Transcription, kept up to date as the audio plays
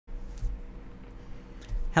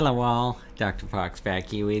Hello all, Dr. Fox back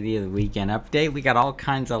here with you, the weekend update. We got all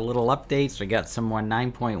kinds of little updates. We got some more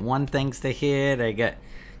 9.1 things to hit. I got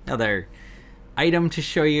another item to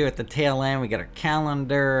show you at the tail end. We got a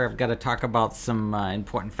calendar. I've got to talk about some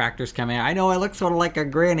important factors coming out. I know I look sort of like a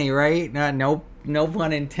granny, right? No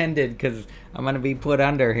pun intended, because I'm going to be put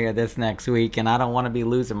under here this next week, and I don't want to be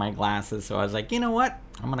losing my glasses. So I was like, you know what?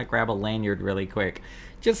 I'm going to grab a lanyard really quick,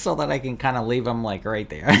 just so that I can kind of leave them like right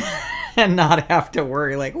there. And not have to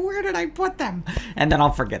worry, like, where did I put them? And then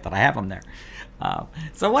I'll forget that I have them there.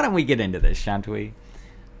 So why don't we get into this, shan't we?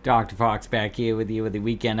 Dr. Fox back here with you with the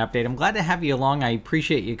weekend update. I'm glad to have you along. I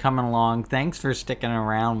appreciate you coming along. Thanks for sticking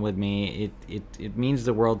around with me. It means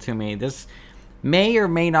the world to me. This may or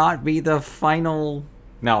may not be the final...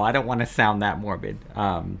 No, I don't want to sound that morbid.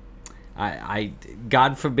 God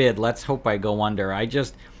forbid, let's hope I go under.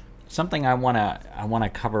 Something I wanna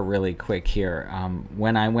cover really quick here.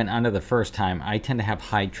 When I went under the first time, I tend to have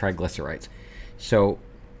high triglycerides, so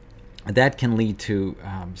that can lead to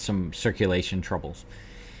some circulation troubles.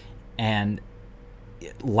 And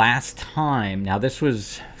last time, now this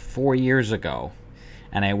was 4 years ago,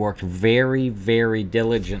 and I worked very, very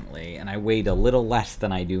diligently, and I weighed a little less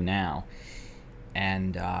than I do now,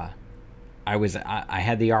 and I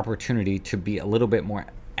had the opportunity to be a little bit more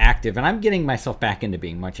active, and I'm getting myself back into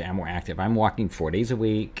being much more active. I'm walking 4 days a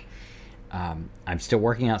week. I'm still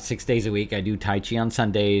working out 6 days a week. I do Tai Chi on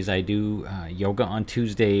Sundays. I do yoga on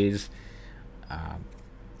Tuesdays.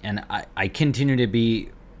 And I continue to be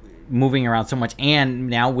moving around so much. And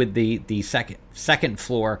now with the second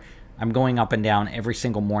floor, I'm going up and down every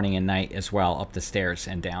single morning and night as well, up the stairs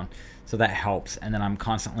and down. So that helps. And then I'm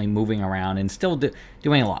constantly moving around and still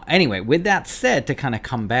doing a lot. Anyway, with that said, to kind of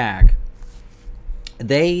come back,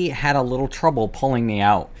 they had a little trouble pulling me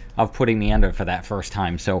out of putting me under for that first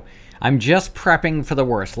time. So I'm just prepping for the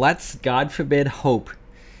worst. Let's, God forbid, hope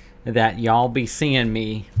that y'all be seeing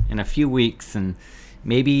me in a few weeks. And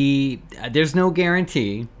maybe there's no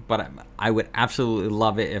guarantee, but I would absolutely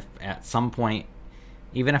love it if at some point,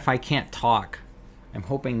 even if I can't talk, I'm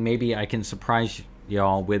hoping maybe I can surprise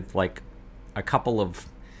y'all with like a couple of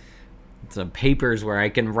some papers where I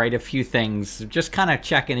can write a few things, just kind of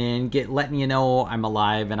checking in, letting you know I'm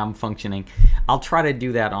alive and I'm functioning. I'll try to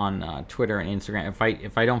do that on Twitter and Instagram.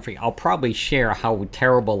 If I don't forget, I'll probably share how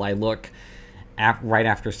terrible I look right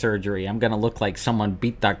after surgery. I'm gonna look like someone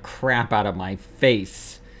beat the crap out of my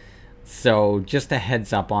face. So just a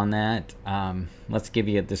heads up on that. Let's give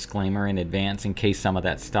you a disclaimer in advance in case some of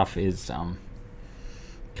that stuff is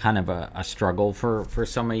kind of a struggle for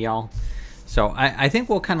some of y'all. So I think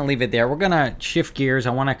we'll kind of leave it there. We're going to shift gears. I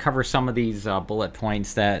want to cover some of these bullet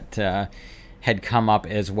points that had come up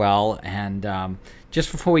as well. And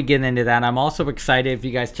just before we get into that, I'm also excited if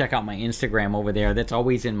you guys check out my Instagram over there. That's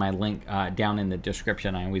always in my link down in the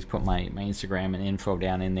description. I always put my Instagram and info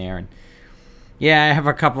down in there. And yeah, I have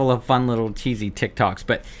a couple of fun little cheesy TikToks,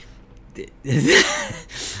 but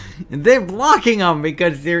they're blocking them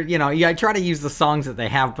because they're, I try to use the songs that they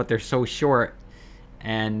have, but they're so short.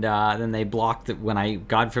 And then they blocked it when I,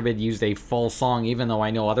 God forbid, used a full song, even though I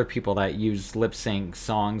know other people that use lip sync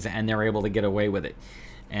songs and they're able to get away with it.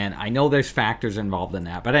 And I know there's factors involved in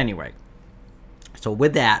that. But anyway, so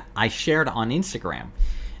with that, I shared on Instagram.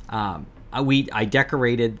 I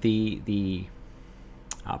decorated the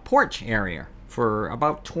porch area for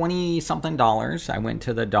about $20-something. I went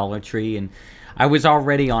to the Dollar Tree, and I was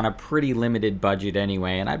already on a pretty limited budget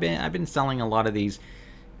anyway. And I've been selling a lot of these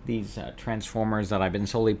transformers that I've been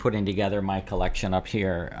slowly putting together my collection up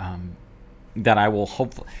here, that I will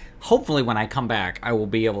hopefully when I come back I will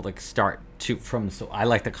be able to start so I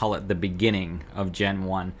like to call it the beginning of Gen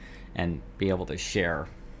 1 and be able to share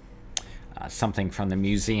something from the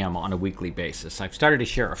museum on a weekly basis. I've started to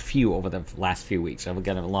share a few over the last few weeks. I've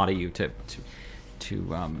got a lot of you to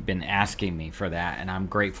been asking me for that, and I'm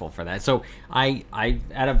grateful for that. So I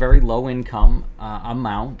at a very low income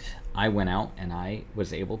amount, I went out and I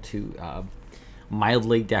was able to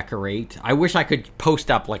mildly decorate. I wish I could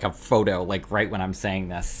post up like a photo like right when I'm saying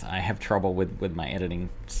this. I have trouble with my editing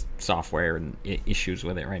software and issues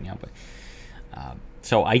with it right now, but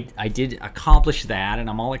so I did accomplish that, and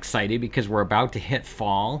I'm all excited because we're about to hit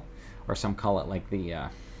fall, or some call it like the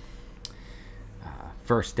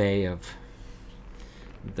first day of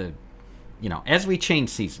the, as we change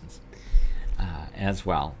seasons as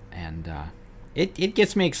well. And it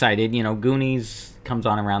gets me excited. Goonies comes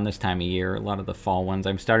on around this time of year, a lot of the fall ones.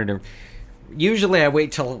 I'm starting to, usually I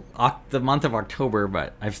wait till the month of October,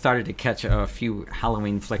 but I've started to catch a few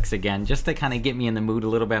Halloween flicks again, just to kind of get me in the mood a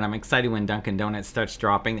little bit. I'm excited when Dunkin' Donuts starts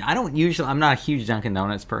dropping. I'm not a huge Dunkin'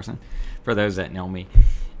 Donuts person, for those that know me,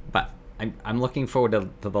 but I'm looking forward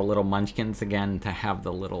to the little munchkins again, to have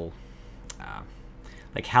the little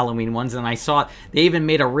like Halloween ones. And I saw they even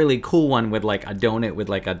made a really cool one with like a donut with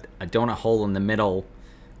like a donut hole in the middle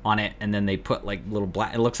on it, and then they put like little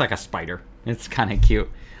black, it looks like a spider. It's kind of cute.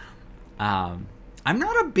 I'm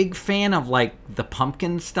not a big fan of like the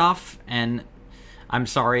pumpkin stuff, and I'm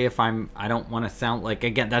sorry if I don't want to sound like,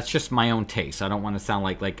 again, that's just my own taste. I don't want to sound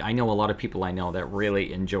like I know a lot of people I know that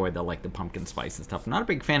really enjoy the pumpkin spice and stuff. I'm not a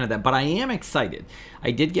big fan of that, but I am excited.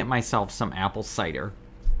 I did get myself some apple cider.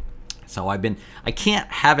 So I can't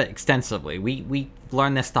have it extensively. We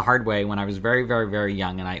learned this the hard way when I was very, very, very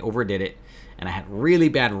young, and I overdid it, and I had really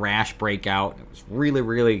bad rash breakout. It was really,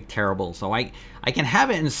 really terrible. So I can have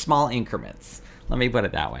it in small increments. Let me put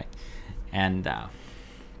it that way. And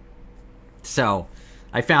so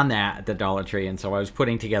I found that at the Dollar Tree, and so I was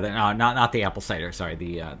putting together, not the apple cider, sorry,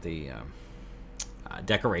 the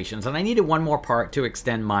decorations. And I needed one more part to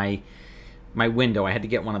extend my window. I had to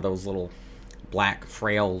get one of those little black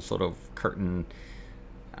frail sort of curtain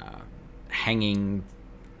hanging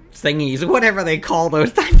thingies, whatever they call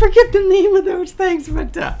those. I forget the name of those things,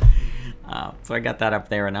 but so I got that up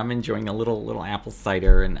there, and I'm enjoying a little apple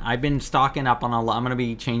cider. And I've been stocking up on a lot. I'm going to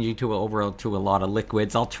be changing over to a lot of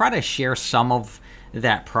liquids. I'll try to share some of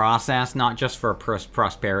that process, not just for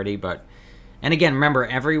prosperity, but, and again, remember,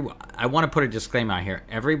 I want to put a disclaimer out here.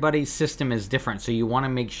 Everybody's system is different, so you want to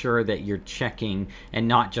make sure that you're checking and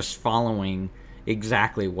not just following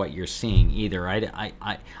exactly what you're seeing either.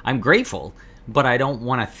 I'm grateful, but I don't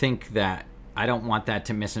want to think that, I don't want that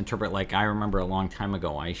to misinterpret. Like, I remember a long time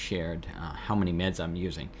ago I shared how many meds I'm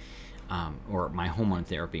using, or my hormone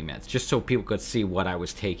therapy meds, just so people could see what I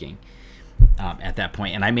was taking at that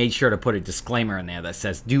point. And I made sure to put a disclaimer in there that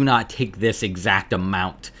says, do not take this exact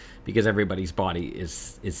amount, because everybody's body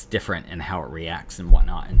is different and how it reacts and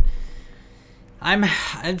whatnot. And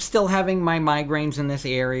I'm still having my migraines in this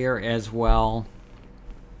area as well.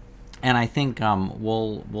 And I think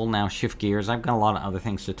we'll now shift gears. I've got a lot of other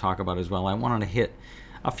things to talk about as well. I wanted to hit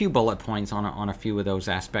a few bullet points on a few of those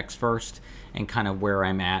aspects first, and kind of where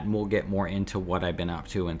I'm at, and we'll get more into what I've been up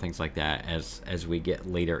to and things like that as we get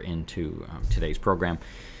later into today's program.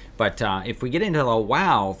 But if we get into the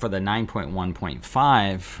WoW for the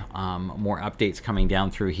 9.1.5, more updates coming down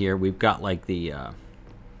through here. We've got like the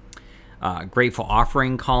Grateful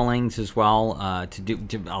Offering callings as well,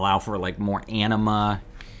 to allow for like more anima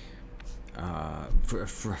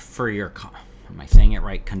for your, am I saying it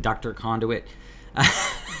right? Conductor conduit.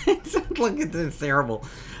 Look at this, terrible.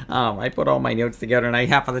 I put all my notes together, and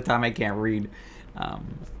half of the time I can't read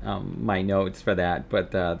my notes for that.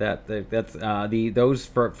 But that's those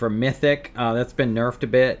for Mythic. That's been nerfed a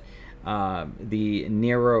bit. The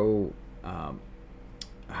Nero. Gosh,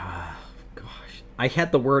 I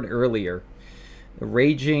had the word earlier. The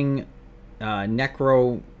Raging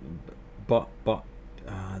Necro, but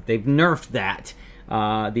they've nerfed that.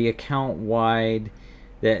 The account wide.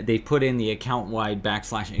 They put in the account-wide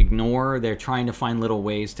 / ignore. They're trying to find little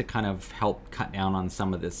ways to kind of help cut down on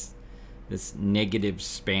some of this negative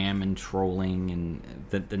spam and trolling, and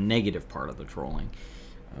the negative part of the trolling,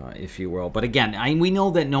 if you will. But again, we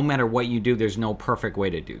know that no matter what you do, there's no perfect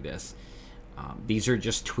way to do this. These are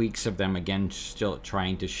just tweaks of them, again, still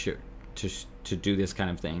trying to do this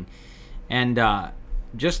kind of thing. And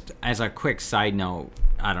just as a quick side note,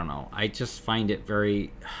 I don't know, I just find it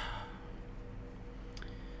very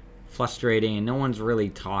frustrating, and no one's really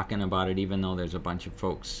talking about it, even though there's a bunch of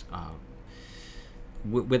folks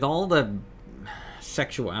with all the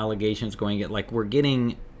sexual allegations going. Like, we're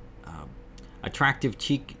getting attractive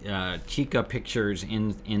Chica pictures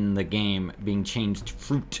in the game being changed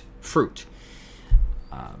fruit,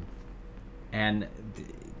 and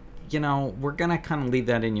you know, we're gonna kind of leave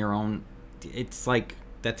that in your own. It's like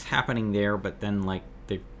that's happening there, but then like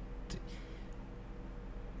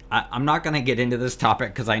I'm not going to get into this topic,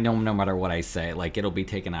 because I know no matter what I say, like, it'll be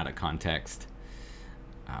taken out of context.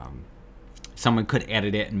 Someone could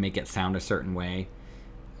edit it and make it sound a certain way.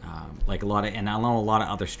 Like and I know a lot of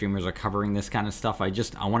other streamers are covering this kind of stuff. I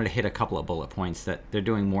wanted to hit a couple of bullet points that they're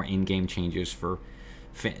doing more in-game changes for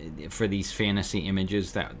these fantasy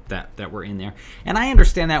images that were in there. And I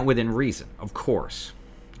understand that within reason, of course.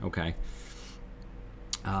 Okay.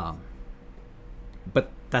 But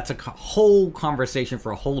that's a whole conversation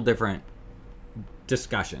for a whole different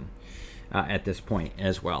discussion at this point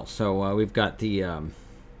as well. So we've got the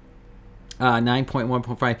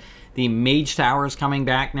 9.1.5. The Mage Tower is coming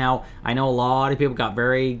back now. I know a lot of people got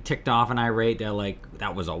very ticked off and irate. They're like,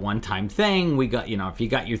 that was a one-time thing. We got, if you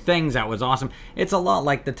got your things, that was awesome. It's a lot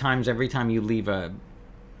like the times every time you leave a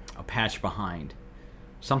patch behind.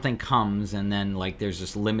 something comes and then like there's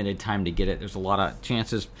this limited time to get it, there's a lot of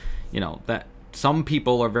chances, you know, that some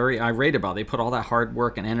people are very irate about. They put all that hard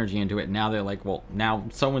work and energy into it, and now they're like, well, now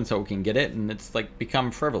so and so can get it, and it's like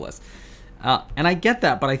become frivolous. And I get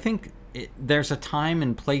that, but I think there's a time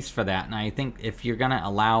and place for that. And I think if you're going to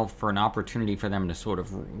allow for an opportunity for them to sort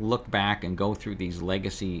of look back and go through these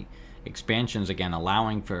legacy expansions again,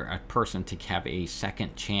 allowing for a person to have a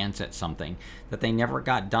second chance at something that they never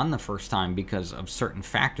got done the first time because of certain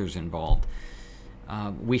factors involved,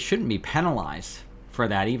 we shouldn't be penalized for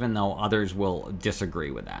that, even though others will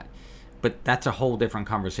disagree with that. But that's a whole different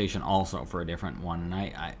conversation also for a different one. And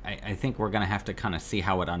I think we're going to have to kind of see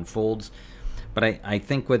how it unfolds. But I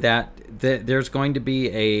think with that, there's going to be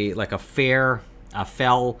a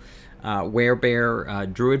fell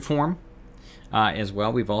werebear Druid form as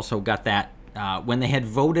well. We've also got that when they had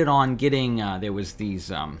voted on getting, there was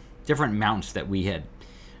these different mounts that we had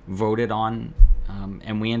voted on,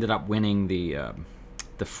 and we ended up winning the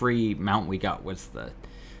free mount we got was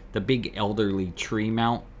the big elderly tree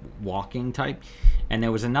mount walking type. And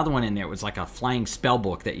there was another one in there. It was like a flying spell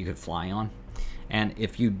book that you could fly on. And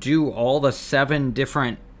if you do all the 7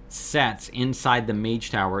 different sets inside the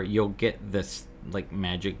Mage Tower, you'll get this like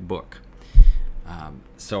magic book.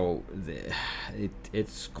 So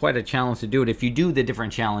it's quite a challenge to do it. If you do the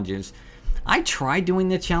different challenges, I tried doing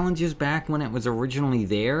the challenges back when it was originally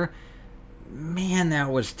there. Man,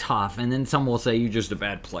 that was tough. And then some will say you're just a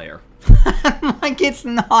bad player. Like, it's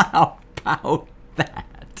not about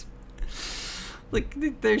that.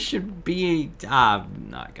 Like, there should be I'm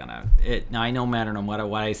not gonna now I know, matter no matter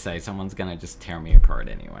what I say, someone's gonna just tear me apart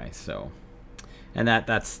anyway. So, and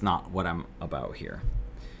that's not what I'm about here.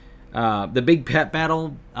 The big pet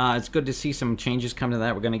battle, it's good to see some changes come to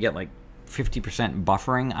that. We're gonna get like 50%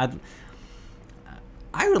 buffering.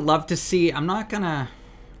 I would love to see. I'm not gonna.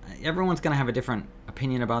 Everyone's gonna have a different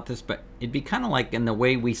opinion about this, but it'd be kind of like in the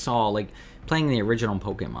way we saw, like playing the original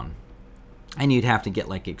Pokemon. And you'd have to get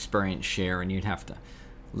like experience share, and you'd have to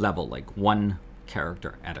level like one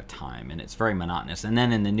character at a time, and it's very monotonous. And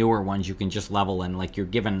then in the newer ones, you can just level, and like you're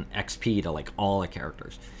given XP to like all the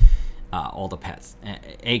characters, all the pets,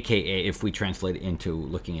 aka if we translate it into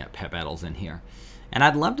looking at pet battles in here. And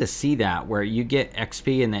I'd love to see that where you get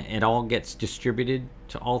XP and it all gets distributed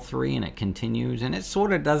to all 3, and it continues, and it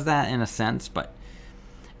sort of does that in a sense. But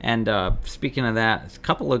speaking of that, a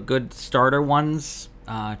couple of good starter ones.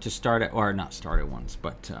 To start it, or not starter ones,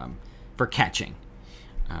 but for catching.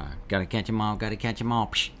 Gotta catch them all, gotta catch them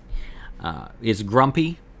all. Is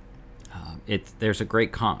Grumpy. There's a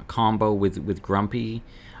great combo with Grumpy.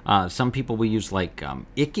 Some people will use like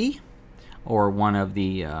Icky, or one of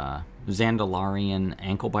the Zandalarian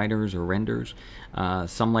ankle biters or renders.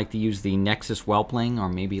 Some like to use the Nexus Whelpling, or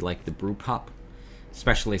maybe like the Brew Pup,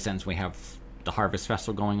 especially since we have the Harvest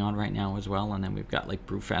Festival going on right now as well, and then we've got like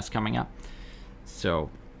Brewfest coming up. So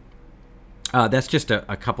that's just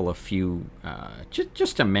a couple of few,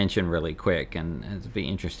 just to mention really quick, and it'd be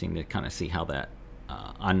interesting to kind of see how that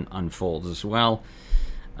unfolds as well.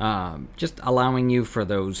 Just allowing you for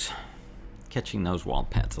catching those wild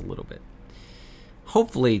pets a little bit.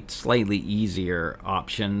 Hopefully slightly easier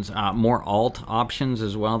options, more alt options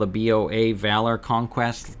as well. The BOA Valor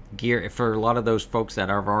Conquest gear, for a lot of those folks that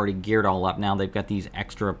have already geared all up now, they've got these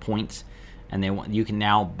extra points, and you can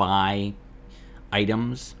now buy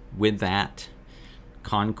items with that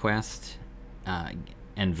Conquest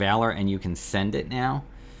and Valor, and you can send it now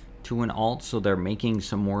to an alt. So they're making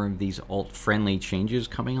some more of these alt friendly changes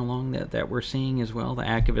coming along that we're seeing as well. The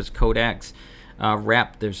Archivist Codex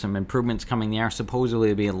rep, there's some improvements coming there. Supposedly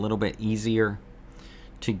it'll be a little bit easier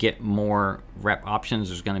to get more rep options.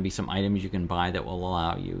 There's going to be some items you can buy that will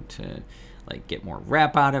allow you to like get more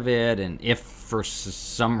rep out of it. And if for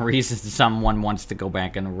some reason someone wants to go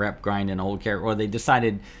back and rep grind an old character, or they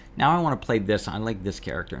decided now I want to play this, I like this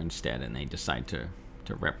character instead, and they decide to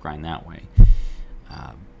rep grind that way.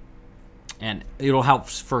 And it'll help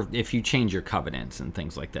for if you change your covenants and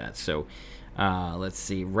things like that. So let's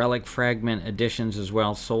see, relic fragment additions as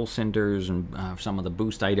well, soul cinders, and some of the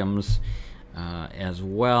boost items as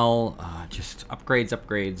well. Just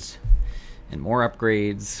upgrades and more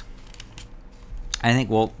upgrades. I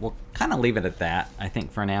think we'll kind of leave it at that. I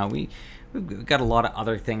think for now we've got a lot of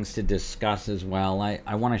other things to discuss as well.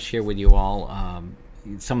 I want to share with you all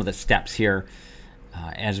some of the steps here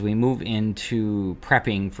as we move into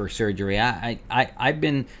prepping for surgery. I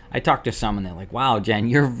talked to some, and they're like, "Wow, Jen,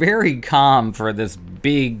 you're very calm for this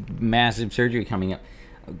big, massive surgery coming up,"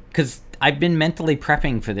 because I've been mentally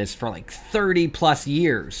prepping for this for like 30 plus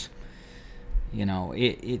years. You know,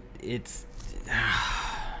 it's.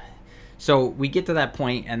 So we get to that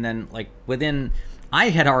point, and then like within I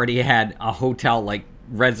had already had a hotel like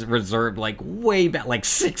reserved like way back, like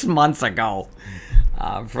 6 months ago,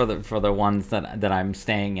 for the ones that I'm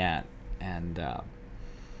staying at, and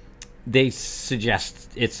they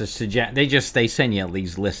suggest they send you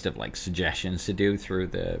these list of like suggestions to do through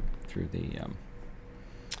the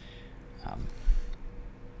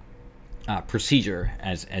procedure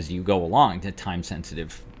as you go along, to time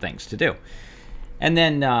sensitive things to do. And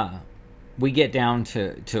then we get down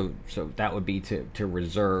to so that would be to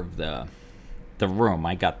reserve the room.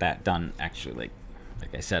 I got that done actually,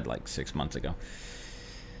 like I said, like 6 months ago.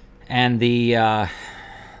 And the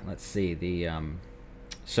let's see, the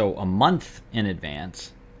so a month in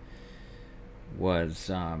advance was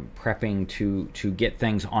prepping to get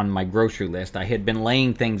things on my grocery list. I had been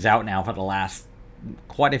laying things out now for the last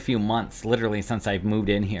quite a few months, literally since I've moved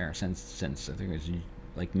in here, since I think it was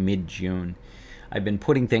like mid-June. I've been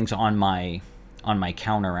putting things on my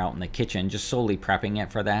counter out in the kitchen, just solely prepping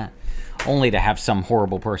it for that, only to have some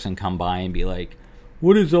horrible person come by and be like,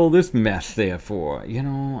 what is all this mess there for? You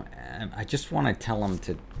know, I just want to tell them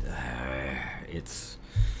to, it's,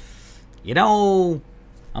 you know,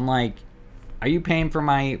 I'm like, are you paying for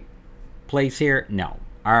my place here? No.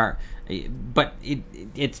 But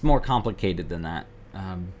it's more complicated than that.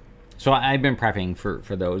 So I've been prepping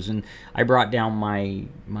for those, and I brought down my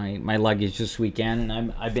luggage this weekend,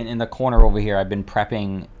 and I've been in the corner over here. I've been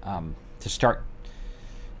prepping to start.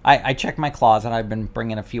 I checked my closet. I've been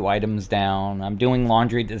bringing a few items down. I'm doing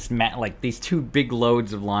laundry. Like these 2 big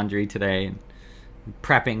loads of laundry today, and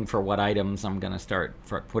prepping for what items I'm gonna start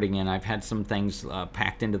putting in. I've had some things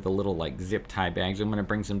packed into the little like zip tie bags. I'm gonna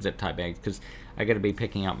bring some zip tie bags because I got to be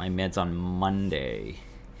picking out my meds on Monday,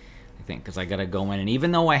 I think, because I got to go in. And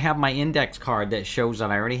even though I have my index card that shows that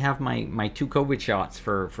I already have my 2 COVID shots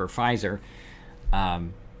for Pfizer, I've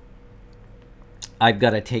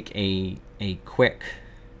got to take a quick,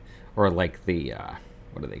 or like the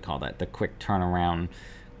what do they call that? The quick turnaround,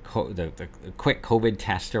 the quick COVID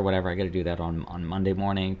test or whatever. I got to do that on Monday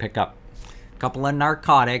morning. Pick up a couple of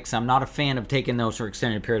narcotics. I'm not a fan of taking those for an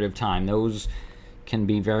extended period of time. Those can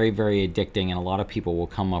be very, very addicting, and a lot of people will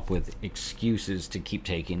come up with excuses to keep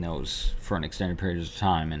taking those for an extended period of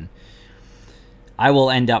time, and I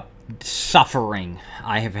will end up suffering.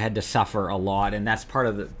 I have had to suffer a lot, and that's part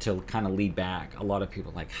of to kind of lead back. A lot of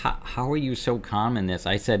people are like, how are you so calm in this?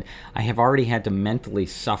 I said, I have already had to mentally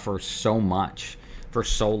suffer so much for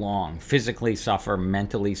so long, physically suffer,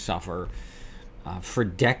 mentally suffer, for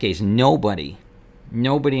decades. Nobody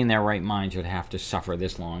in their right mind should have to suffer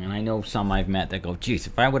this long. And I know some I've met that go, geez,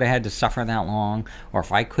 if I would have had to suffer that long, or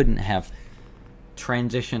if I couldn't have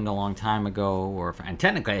transitioned a long time ago, and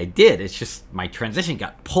technically I did, it's just my transition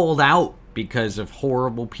got pulled out because of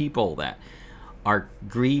horrible people that are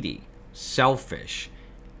greedy, selfish,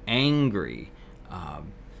 angry.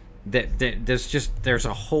 There's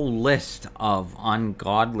a whole list of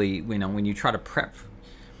ungodly, you know, when you try to prep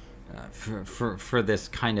for this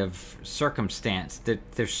kind of circumstance,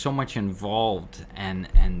 that there's so much involved, and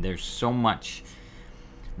there's so much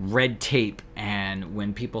red tape. And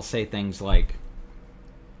when people say things like,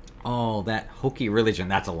 oh, that hokey religion,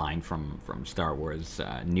 that's a line from Star Wars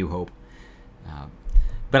New Hope,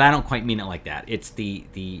 but I don't quite mean it like that. It's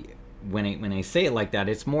when I say it like that,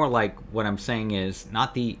 it's more like what I'm saying is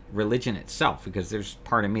not the religion itself, because there's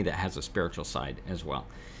part of me that has a spiritual side as well.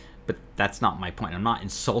 But that's not my point. I'm not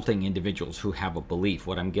insulting individuals who have a belief.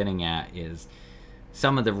 What I'm getting at is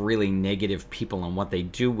some of the really negative people and what they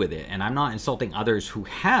do with it. And I'm not insulting others who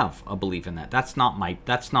have a belief in that. That's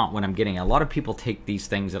not what I'm getting at. A lot of people take these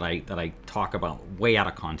things that I talk about way out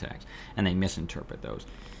of context, and they misinterpret those.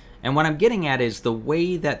 And what I'm getting at is the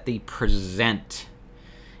way that they present,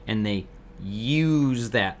 and they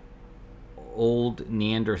use that old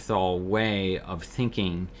Neanderthal way of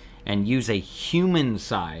thinking and use a human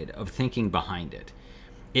side of thinking behind it.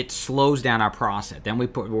 It slows down our process. Then we're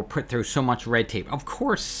put through so much red tape. Of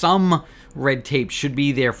course, some red tape should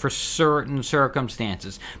be there for certain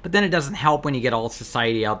circumstances, but then it doesn't help when you get all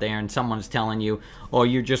society out there and someone's telling you, oh,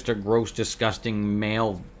 you're just a gross, disgusting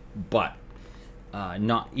male butt.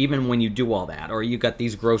 Not even when you do all that, or you got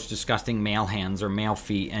these gross, disgusting male hands or male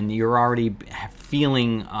feet, and you're already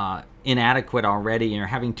feeling inadequate already, and you're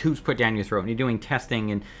having tubes put down your throat, and you're doing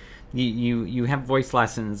testing, and you have voice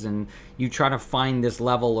lessons, and you try to find this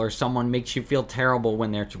level, or someone makes you feel terrible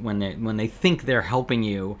when they think they're helping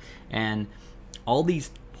you, and all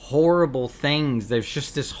these horrible things. There's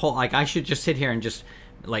just this whole, like, I should just sit here and just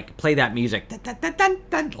like play that music, dun, dun, dun, dun,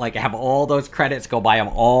 dun, like have all those credits go by of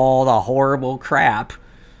all the horrible crap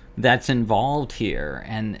that's involved here,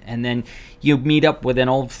 and then you meet up with an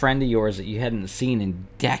old friend of yours that you hadn't seen in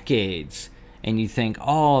decades, and you think,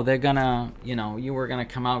 oh, they're gonna, you know, you were gonna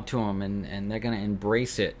come out to them and they're gonna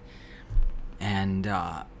embrace it, and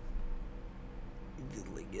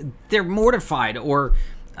they're mortified. Or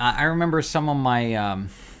I remember some of my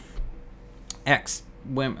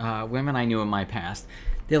women I knew in my past,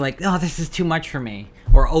 they're like, oh, this is too much for me,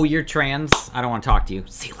 or oh, you're trans, I don't want to talk to you.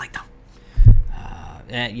 See you later.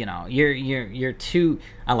 You know, you're too,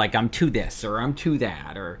 I'm too this, or I'm too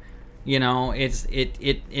that, or, you know,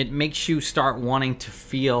 it makes you start wanting to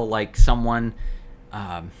feel like someone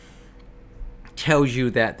tells you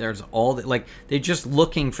that there's all that, like, they're just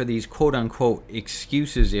looking for these quote unquote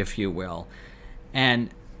excuses, if you will. And,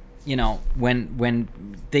 you know, when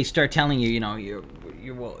they start telling you, you know,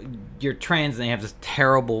 you're trans, and they have this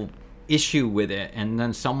terrible issue with it, and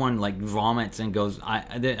then someone like vomits and goes,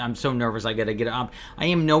 I'm so nervous, I gotta get up. I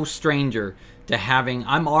am no stranger to having,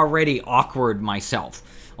 I'm already awkward myself,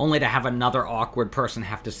 only to have another awkward person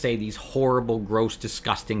have to say these horrible, gross,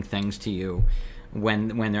 disgusting things to you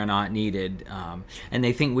when they're not needed. And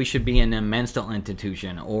they think we should be in a mental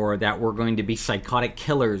institution, or that we're going to be psychotic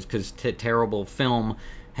killers because terrible film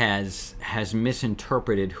has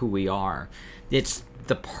misinterpreted who we are. It's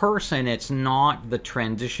the person, it's not the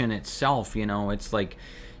transition itself. You know, it's like,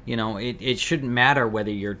 you know, it shouldn't matter whether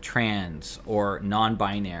you're trans or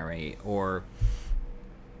non-binary, or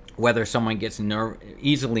whether someone gets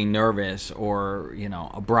easily nervous, or, you know,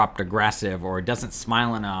 abrupt, aggressive, or doesn't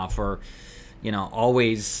smile enough, or, you know,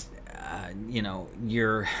 always, you know,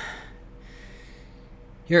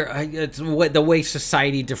 it's the way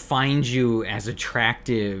society defines you as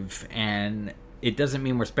attractive. And it doesn't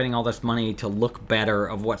mean we're spending all this money to look better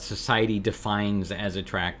of what society defines as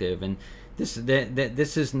attractive. And this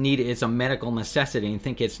is needed. It's a medical necessity. And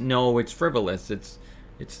think it's frivolous. It's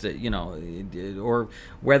you know, or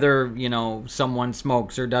whether, you know, someone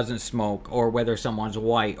smokes or doesn't smoke, or whether someone's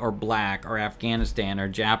white or black or Afghanistan or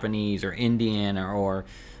Japanese or Indian or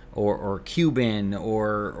Cuban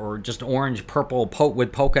or just orange, purple,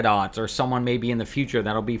 with polka dots, or someone maybe in the future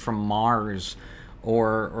that'll be from Mars,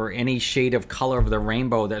 or any shade of color of the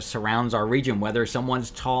rainbow that surrounds our region, whether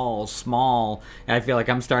someone's tall, small. I feel like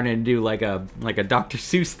I'm starting to do like a Dr.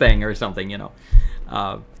 Seuss thing or something, you know.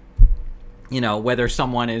 You know, whether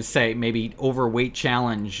someone is, say, maybe overweight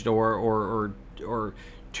challenged, or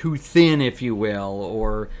too thin, if you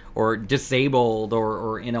will, or disabled,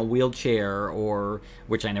 or in a wheelchair, or,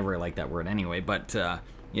 which I never really like that word anyway, but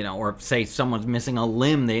you know, or say someone's missing a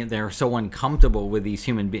limb, they're so uncomfortable with these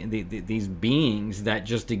these beings that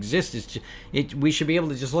just exist. We should be able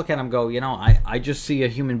to just look at them and go, you know, I just see a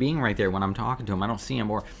human being right there when I'm talking to them. I don't see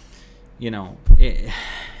him. Or, you know,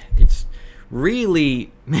 it's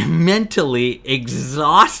really mentally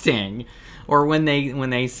exhausting. Or when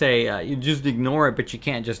they say you just ignore it, but you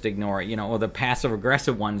can't just ignore it, you know. Or the passive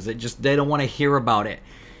aggressive ones that just, they don't want to hear about it,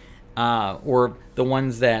 or the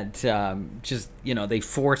ones that just, you know, they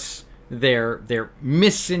force their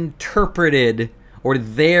misinterpreted, or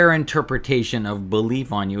their interpretation of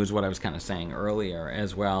belief on you, is what I was kind of saying earlier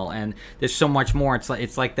as well. And there's so much more.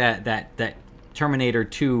 It's like that Terminator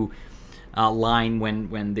 2 line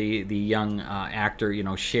when the young actor, you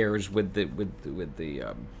know, shares with the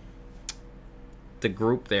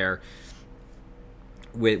group there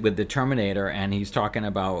with the Terminator, and he's talking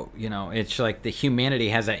about, you know, it's like the humanity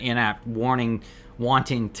has an inapt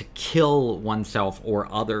wanting to kill oneself or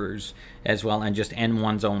others as well, and just end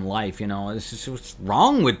one's own life. You know, this is what's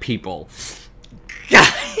wrong with people.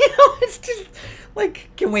 God, you know, it's just like,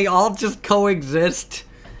 can we all just coexist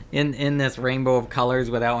in this rainbow of colors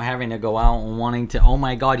without having to go out and wanting to, oh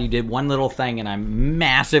my God, you did one little thing and I'm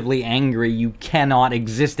massively angry, you cannot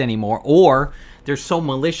exist anymore. Or they're so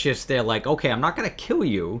malicious, they're like, okay, I'm not going to kill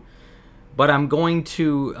you, but I'm going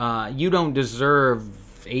to, you don't deserve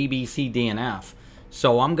A, B, C, D, and F.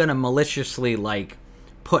 So I'm going to maliciously, like,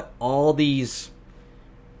 put all these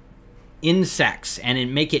insects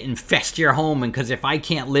and make it infest your home, and because if I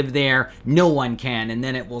can't live there, no one can, and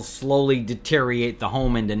then it will slowly deteriorate the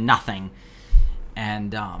home into nothing.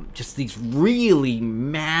 And just these really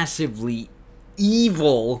massively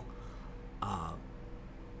evil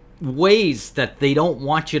ways that they don't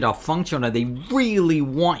want you to function, or they really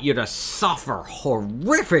want you to suffer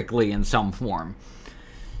horrifically in some form.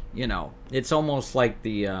 You know, it's almost like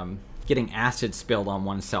the getting acid spilled on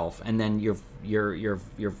oneself, and then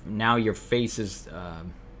now your face is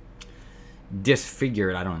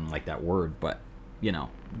disfigured. I don't like that word, but you know,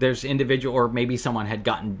 there's individual, or maybe someone had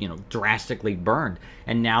gotten, you know, drastically burned,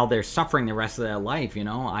 and now they're suffering the rest of their life. You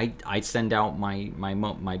know, I send out my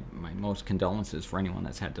most condolences for anyone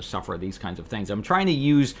that's had to suffer these kinds of things. I'm trying to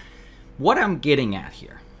use, what I'm getting at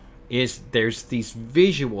here is, there's these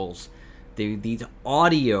visuals these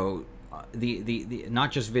audio, the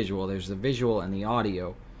not just visual, there's the visual and the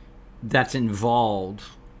audio that's involved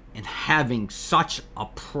in having such a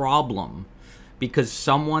problem because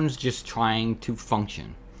someone's just trying to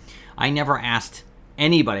function. I never asked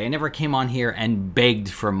anybody. I never came on here and begged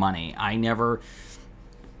for money. I never,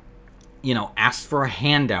 asked for a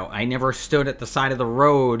handout. I never stood at the side of the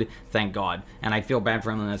road, thank God. And I feel bad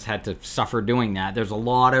for anyone that's had to suffer doing that. There's a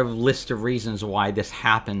lot of list of reasons why this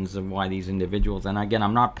happens and why these individuals, and again,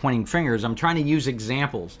 I'm not pointing fingers. I'm trying to use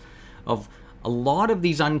examples of a lot of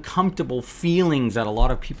these uncomfortable feelings that a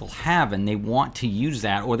lot of people have, and they want to use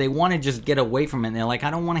that, or they want to just get away from it, and they're like,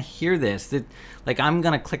 I don't want to hear this. I'm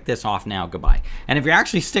going to click this off now, goodbye. And if you're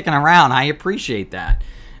actually sticking around, I appreciate that.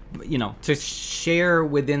 To share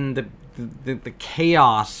within the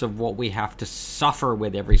chaos of what we have to suffer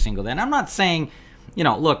with every single day. And I'm not saying,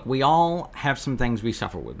 look, we all have some things we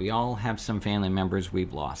suffer with. We all have some family members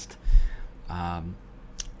we've lost.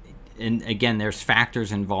 And again, there's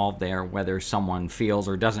factors involved there, whether someone feels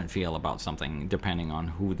or doesn't feel about something, depending on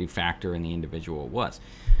who the factor in the individual was.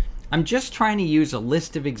 I'm just trying to use a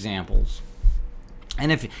list of examples.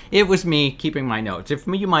 And if it was me keeping my notes,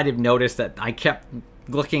 you might have noticed that I kept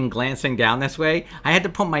glancing down this way. I had to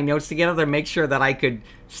put my notes together to make sure that I could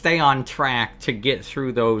stay on track to get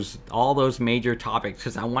through all those major topics,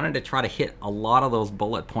 because I wanted to try to hit a lot of those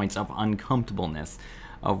bullet points of uncomfortableness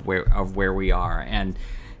of where we are. And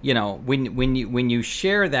when you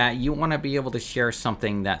share that, you want to be able to share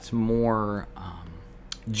something that's more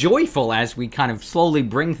joyful as we kind of slowly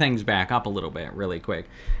bring things back up a little bit really quick.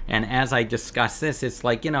 And as I discuss this, it's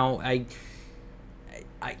like, I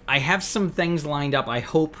have some things lined up. I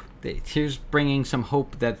hope that here's bringing some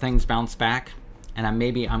hope that things bounce back. And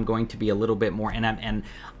I'm going to be a little bit more, and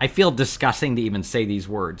I feel disgusting to even say these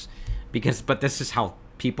words, but this is how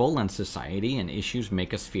people and society and issues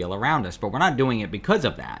make us feel around us. But we're not doing it because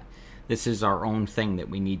of that. This is our own thing that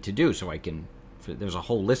we need to do. So there's a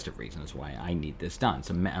whole list of reasons why I need this done.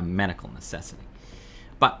 It's a medical necessity.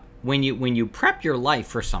 But when you prep your life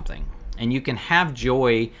for something, and you can have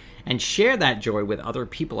joy and share that joy with other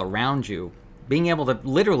people around you, being able to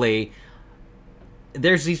literally,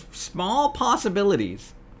 there's these small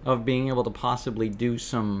possibilities of being able to possibly do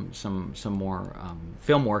some more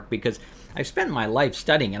film work, because I've spent my life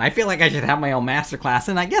studying, and I feel like I should have my own masterclass.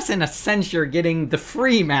 And I guess in a sense you're getting the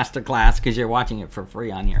free masterclass because you're watching it for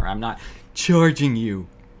free on here. I'm not charging you.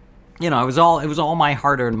 It was all my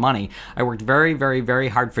hard-earned money. I worked very, very, very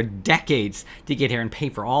hard for decades to get here and pay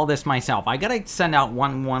for all this myself. I gotta send out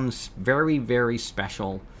one very, very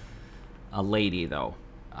special lady though.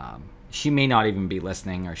 She may not even be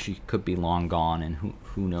listening, or she could be long gone, and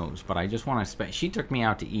who knows. But I just want to she took me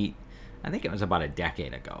out to eat, I think it was about a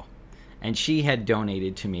decade ago, and she had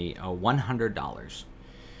donated to me $100.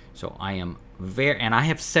 So I am and I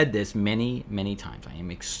have said this many, many times, I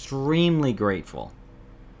am extremely grateful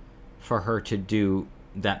for her to do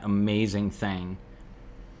that amazing thing.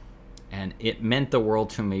 And it meant the world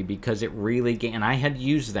to me, because it really and I had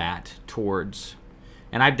used that towards,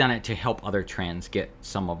 and I've done it to help other trans get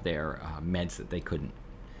some of their meds that they couldn't.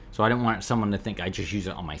 So I didn't want someone to think I just use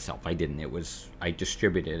it on myself. I didn't. I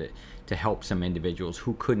distributed it to help some individuals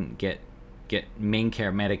who couldn't get main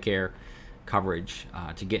care, Medicare coverage,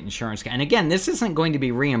 to get insurance. And again, this isn't going to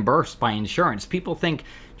be reimbursed by insurance. People think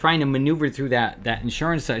trying to maneuver through that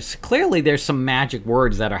insurance, clearly there's some magic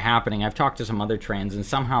words that are happening. I've talked to some other trans, and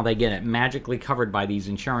somehow they get it magically covered by these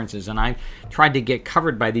insurances, and I've tried to get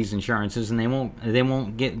covered by these insurances, and they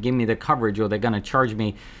won't give me the coverage, or they're going to charge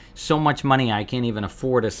me so much money I can't even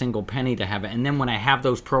afford a single penny to have it. And then when I have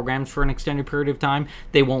those programs for an extended period of time,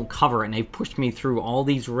 they won't cover it, and they've pushed me through all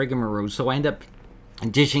these rigmaroles. So I end up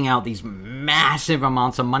dishing out these massive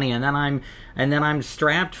amounts of money, and then I'm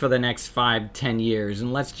strapped for the next 5-10 years.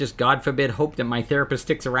 And let's just, God forbid, hope that my therapist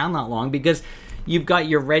sticks around that long, because you've got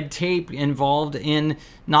your red tape involved in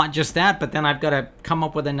not just that, but then I've got to come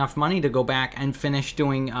up with enough money to go back and finish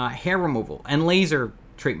doing hair removal and laser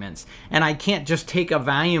treatments. And I can't just take a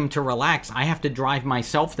Valium to relax. I have to drive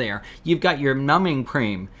myself there. You've got your numbing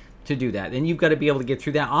cream to do that, and you've got to be able to get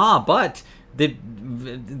through that. But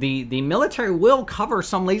the military will cover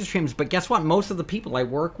some laser treatments, but guess what? Most of the people I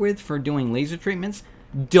work with for doing laser treatments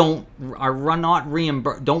don't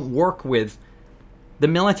work with the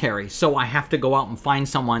military. So I have to go out and find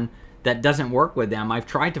someone that doesn't work with them. I've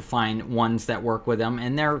tried to find ones that work with them,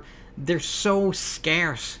 and they're so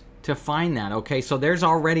scarce to find that. Okay, so there's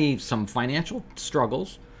already some financial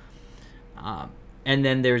struggles. And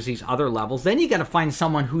then there's these other levels. Then you got to find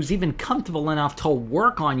someone who's even comfortable enough to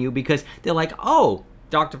work on you, because they're like, oh,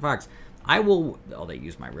 Dr. Fox, I will, they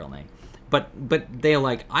use my real name, but they're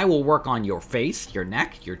like, I will work on your face, your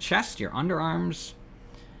neck, your chest, your underarms,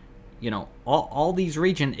 you know, all these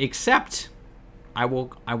regions, except I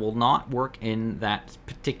will not work in that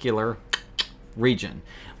particular region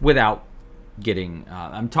without getting,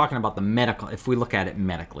 I'm talking about the medical, if we look at it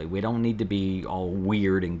medically. We don't need to be all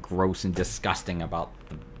weird and gross and disgusting about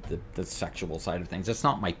the sexual side of things. That's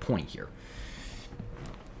not my point here.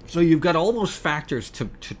 So you've got all those factors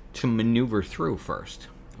to maneuver through first,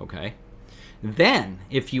 okay? Then,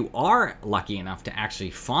 if you are lucky enough to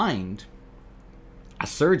actually find a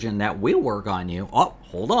surgeon that will work on you, oh,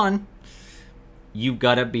 hold on. You've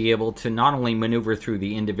got to be able to not only maneuver through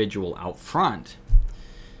the individual out front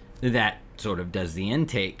that sort of does the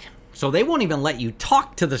intake. So they won't even let you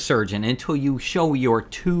talk to the surgeon until you show your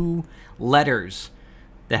 2 letters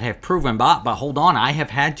that have proven, but hold on, I have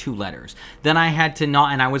had 2 letters. Then I had to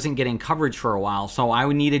not, and I wasn't getting coverage for a while, so I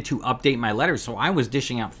needed to update my letters. So I was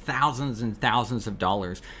dishing out thousands and thousands of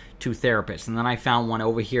dollars to therapists. And then I found one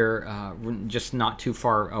over here, just not too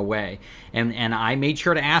far away. And I made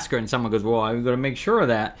sure to ask her, and someone goes, well, I'm going to make sure of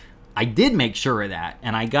that. I did make sure of that.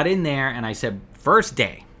 And I got in there and I said, first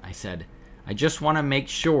day, I said, I just want to make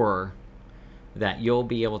sure that you'll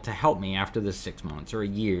be able to help me after the 6 months or a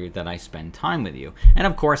year that I spend time with you. And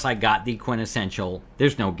of course, I got the quintessential,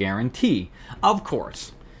 there's no guarantee, of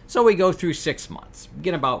course. So we go through 6 months,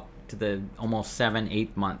 get about to the almost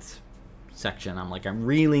 7-8 months section. I'm like, I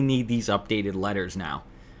really need these updated letters now.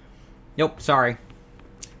 Nope, sorry.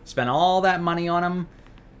 Spent all that money on them.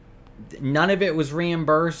 None of it was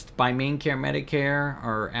reimbursed by Main Care Medicare,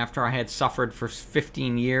 or after I had suffered for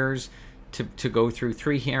 15 years to go through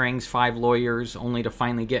 3 hearings, 5 lawyers, only to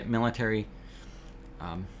finally get military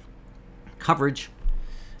coverage.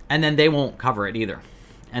 And then they won't cover it either.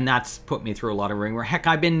 And that's put me through a lot of ring. Heck,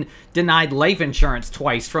 I've been denied life insurance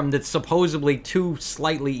twice from the supposedly 2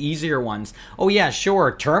 slightly easier ones. Oh yeah,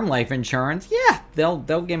 sure, term life insurance. Yeah, they'll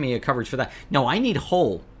give me a coverage for that. No, I need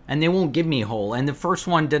whole. And they won't give me whole. And the first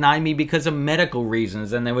one denied me because of medical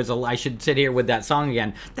reasons. And there was I should sit here with that song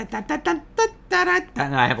again.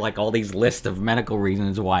 And I have like all these lists of medical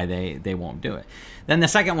reasons why they won't do it. Then the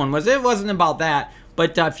second one was, it wasn't about that.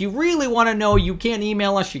 But if you really want to know, you can't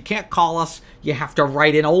email us. You can't call us. You have to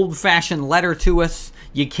write an old-fashioned letter to us.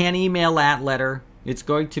 You can't email that letter. It's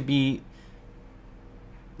going to be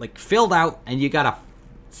like filled out and you got to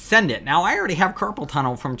send it. Now, I already have carpal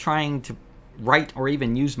tunnel from trying to write or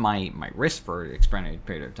even use my wrist for an extended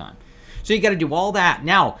period of time. So you got to do all that.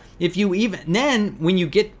 Now, if you even, then when you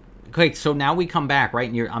get, okay, so now we come back, right?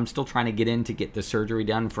 And I'm still trying to get in to get the surgery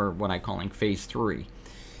done for what I'm calling phase 3.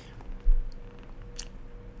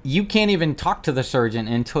 You can't even talk to the surgeon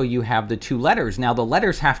until you have the 2 letters. Now, the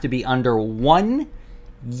letters have to be under 1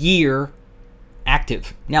 year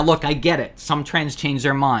active. Now, look, I get it. Some trans change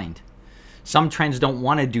their mind. Some trans don't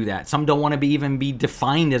want to do that. Some don't want to even be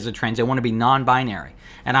defined as a trans. They want to be non-binary.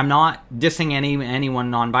 And I'm not dissing anyone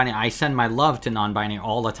non-binary. I send my love to non-binary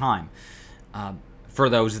all the time. For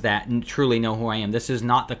those that truly know who I am. This is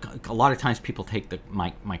not a lot of times people take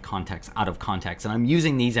my context out of context. And I'm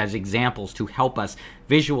using these as examples to help us,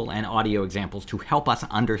 visual and audio examples, to help us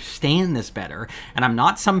understand this better. And I'm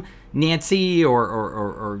not some Nancy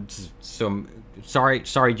or some,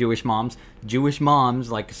 sorry Jewish moms. Jewish moms,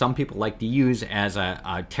 like some people like to use as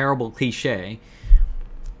a terrible cliche.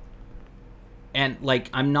 And, like,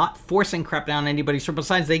 I'm not forcing crap down anybody's throat.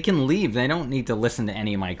 Besides, they can leave. They don't need to listen to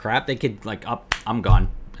any of my crap. They could, like, I'm gone.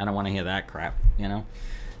 I don't want to hear that crap, you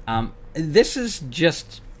know? This is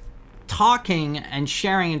just talking and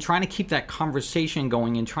sharing and trying to keep that conversation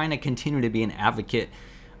going and trying to continue to be an advocate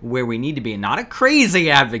where we need to be. Not a crazy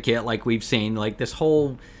advocate like we've seen. Like, this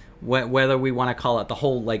whole, whether we want to call it the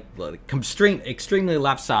whole, like extremely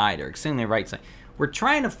left side or extremely right side. We're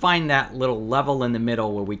trying to find that little level in the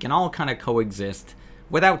middle where we can all kind of coexist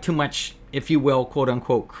without too much, if you will, quote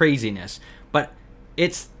unquote, craziness. But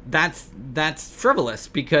that's frivolous,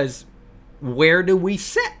 because where do we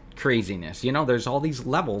set craziness? You know, there's all these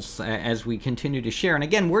levels as we continue to share. And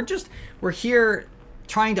again, we're here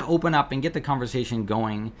trying to open up and get the conversation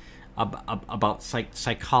going about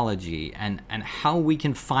psychology and how we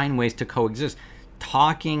can find ways to coexist.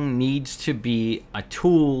 Talking needs to be a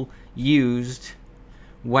tool used,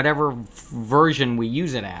 whatever version we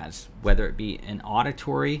use it as, whether it be an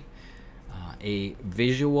auditory, a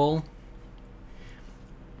visual,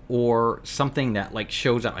 or something that like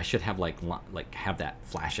shows up. I should have like have that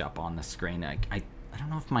flash up on the screen. I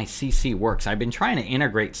don't know if my CC works. I've been trying to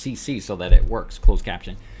integrate CC so that it works, closed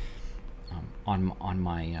caption, on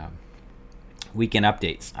my weekend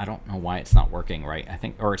updates. I don't know why it's not working right. I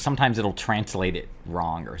think, or sometimes it'll translate it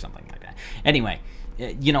wrong or something like that. Anyway,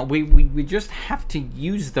 you know, we just have to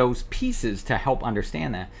use those pieces to help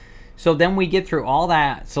understand that. So then we get through all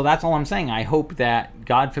that. So that's all I'm saying. I hope that,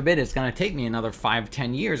 God forbid, it's going to take me another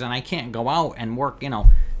 5-10 years and I can't go out and work, you know,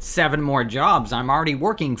 7 more jobs. I'm already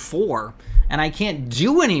working 4 and I can't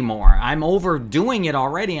do anymore. I'm overdoing it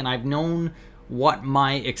already, and I've known what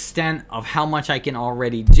my extent of how much I can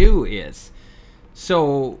already do is.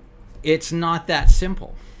 So it's not that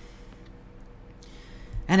simple.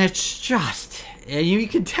 And it's just, you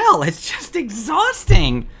can tell, it's just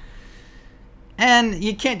exhausting. And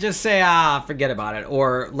you can't just say, forget about it,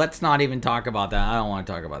 or let's not even talk about that. I don't want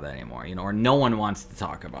to talk about that anymore, you know, or no one wants to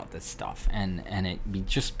talk about this stuff. And it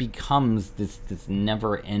just becomes this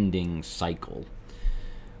never-ending cycle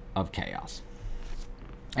of chaos.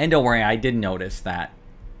 And don't worry, I did notice that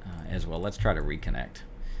as well. Let's try to reconnect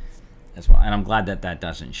as well. And I'm glad that that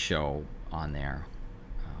doesn't show on there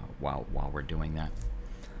while we're doing that.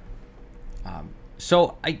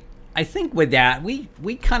 So I think with that,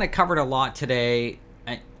 we kind of covered a lot today.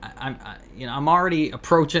 I'm already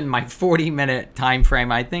approaching my 40-minute time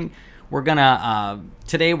frame. I think we're gonna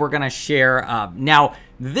today we're gonna share. Now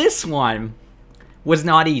this one was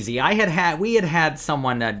not easy. We had had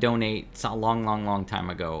someone donate a long time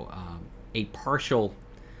ago a partial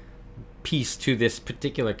piece to this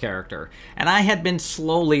particular character, and I had been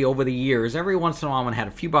slowly over the years, every once in a while when I had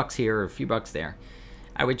a few bucks here or a few bucks there,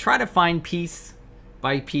 I would try to find piece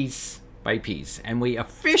by piece by piece. And we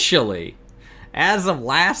officially, as of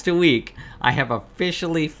last week, I have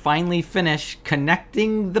officially finally finished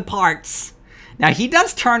connecting the parts. Now he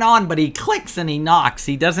does turn on, but he clicks and he knocks.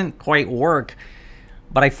 He doesn't quite work.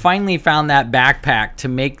 But I finally found that backpack to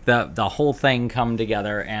make the whole thing come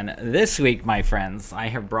together. And this week, my friends, I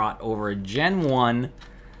have brought over Gen 1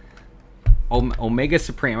 Omega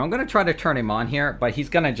Supreme. I'm going to try to turn him on here, but he's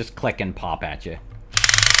going to just click and pop at you.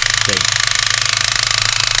 See?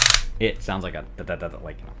 It sounds like a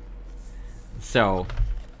like, you know. So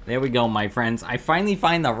there we go, my friends. I finally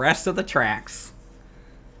find the rest of the tracks.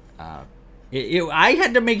 I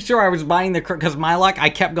had to make sure I was buying the, because my luck, I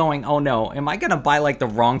kept going, oh no, am I gonna buy like the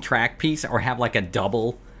wrong track piece or have like a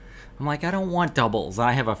double? I'm like, I don't want doubles.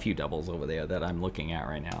 I have a few doubles over there that I'm looking at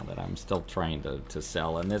right now that I'm still trying to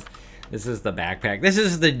sell. And this is the backpack. This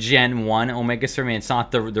is the Gen 1 Omega Supreme. It's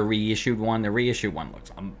not the reissued one. The reissued one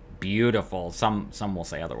looks beautiful. Some will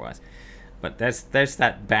say otherwise. But there's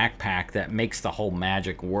that backpack that makes the whole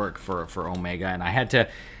magic work for Omega. And I had to,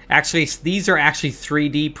 actually, these are actually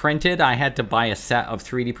 3D printed. I had to buy a set of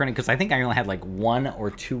 3D printed because I think I only had like 1 or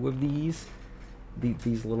 2 of these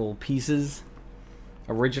little pieces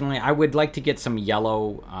originally. I would like to get some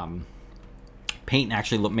yellow paint and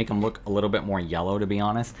actually make them look a little bit more yellow, to be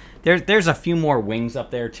honest. There's a few more wings up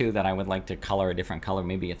there too that I would like to color a different color.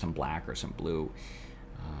 Maybe get some black or some blue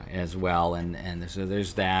as well. And so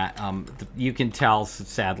there's that. You can tell,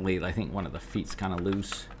 sadly, I think one of the feet's kind of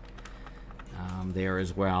loose there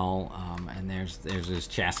as well. And there's this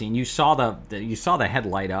chassis, and you saw the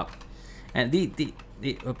headlight up, and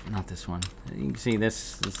oops, not this one. You can see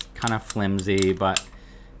this is kind of flimsy, but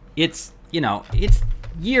it's, you know, it's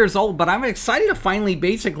years old. But I'm excited to finally,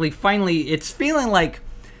 it's feeling like,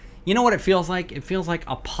 you know what it feels like? It feels like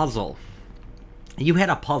a puzzle. You had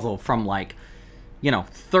a puzzle from like, you know,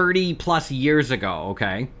 30 plus years ago,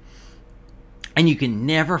 okay? And you can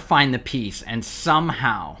never find the piece, and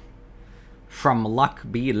somehow, from luck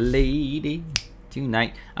be lady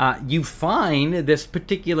tonight, you find this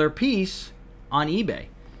particular piece on eBay,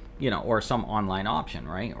 you know, or some online option,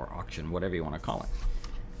 right? Or auction, whatever you want to call it.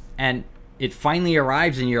 And it finally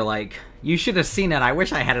arrives, and you're like, you should have seen it. I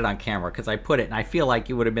wish I had it on camera, because I put it, and I feel like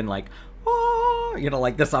you would have been like, oh, you know,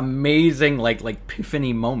 like this amazing, like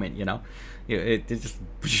epiphany moment, you know? It just,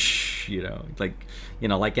 you know, like, you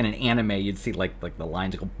know, like in an anime, you'd see like the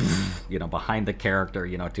lines go, you know, behind the character,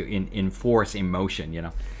 you know, to enforce emotion, you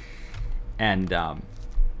know. And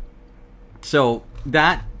so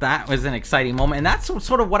that was an exciting moment, and that's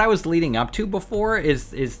sort of what I was leading up to before.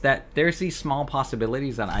 Is that there's these small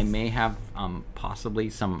possibilities that I may have possibly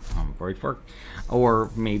some voice work,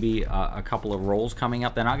 or maybe a couple of roles coming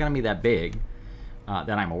up. They're not going to be that big that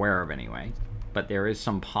I'm aware of anyway. But there is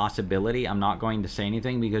some possibility. I'm not going to say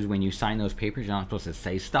anything, because when you sign those papers, you're not supposed to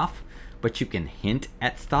say stuff, but you can hint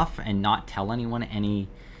at stuff and not tell anyone any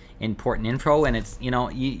important info. And it's, you know,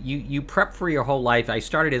 you prep for your whole life. I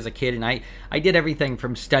started as a kid, and I did everything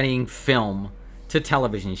from studying film to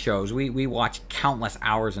television shows. We watched countless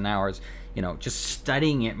hours and hours, you know, just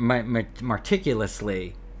studying it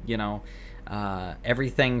meticulously, you know.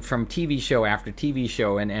 everything from TV show after TV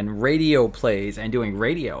show, and radio plays, and doing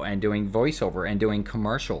radio, and doing voiceover, and doing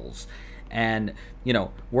commercials, and, you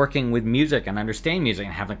know, working with music and understanding music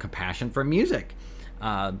and having compassion for music.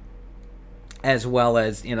 As well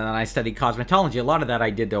as, you know, and I studied cosmetology. A lot of that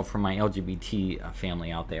I did, though, from my LGBT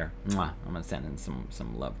family out there. Mwah. I'm going to send in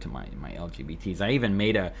some love to my LGBTs. I even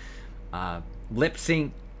made a lip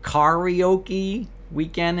sync karaoke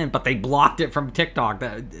weekend, but they blocked it from TikTok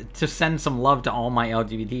to send some love to all my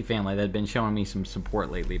LGBT family that had been showing me some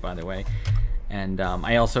support lately, by the way. And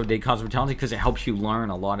I also did cosmetology because it helps you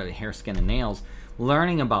learn a lot of hair, skin, and nails.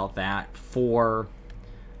 Learning about that for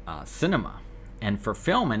cinema and for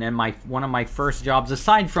film. And then one of my first jobs,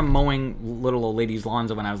 aside from mowing little old ladies'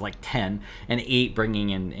 lawns when I was like 10, and 8, bringing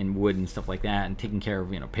in wood and stuff like that, and taking care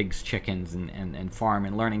of, you know, pigs, chickens, and farm,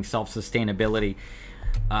 and learning self-sustainability,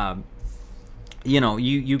 you know,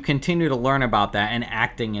 you continue to learn about that, and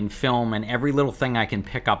acting and film and every little thing I can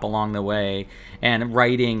pick up along the way, and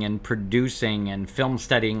writing and producing and film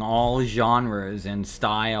studying all genres and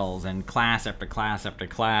styles, and class after class after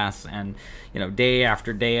class, and, you know, day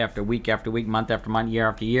after day after week, month after month, year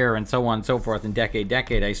after year, and so on and so forth, and decade.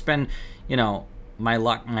 I spend, you know,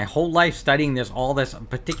 my whole life studying all this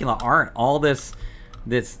particular art, all these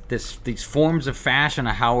forms of fashion,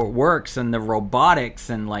 and how it works, and the robotics,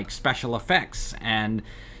 and like special effects, and,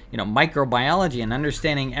 you know, microbiology, and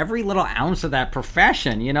understanding every little ounce of that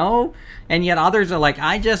profession, you know. And yet others are like,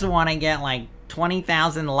 I just want to get like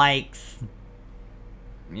 20,000 likes,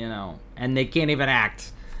 you know, and they can't even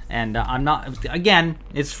act. And I'm not, again,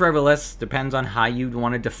 it's frivolous. Depends on how you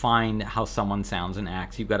want to define how someone sounds and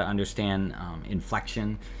acts. You've got to understand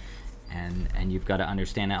inflection. And you've got to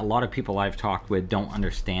understand that a lot of people I've talked with don't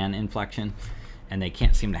understand inflection, and they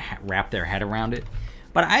can't seem to wrap their head around it.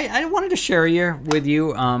 But I wanted to share with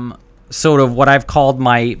you sort of what I've called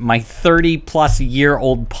my 30-plus year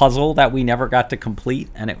old puzzle that we never got to complete,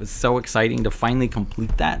 and it was so exciting to finally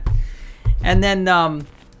complete that. And then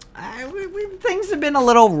things have been a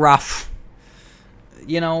little rough.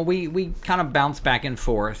 You know, we kind of bounce back and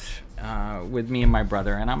forth. With me and my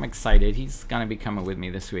brother, and I'm excited. He's going to be coming with me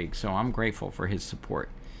this week, so I'm grateful for his support.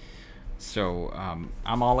 So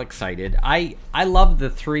I'm all excited. I love the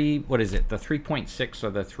 3.6 or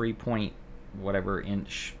the 3 point whatever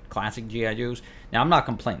inch classic G.I. Joes. Now, I'm not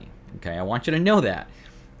complaining, okay? I want you to know that.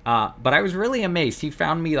 But I was really amazed. He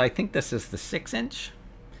found me, I think this is the 6-inch.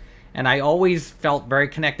 And I always felt very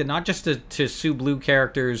connected, not just to Sue Blue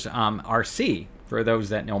characters, RC, for those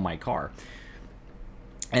that know my car.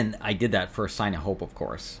 And I did that for a sign of hope, of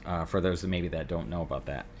course, for those that maybe that don't know about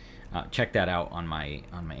that. Check that out on my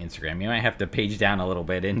Instagram. You might have to page down a little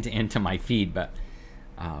bit into my feed, but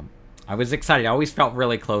I was excited. I always felt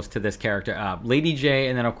really close to this character. Lady J,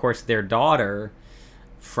 and then, of course, their daughter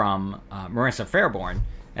from Marissa Fairborn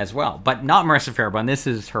as well. But not Marissa Fairborn. This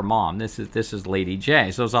is her mom. This is Lady J.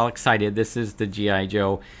 So I was all excited. This is the G.I.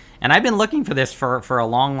 Joe. And I've been looking for this for a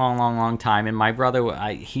long time. And my brother,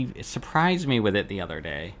 he surprised me with it the other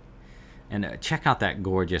day. And check out that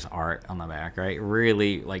gorgeous art on the back, right?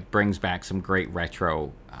 Really, like, brings back some great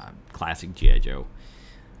retro classic G.I. Joe.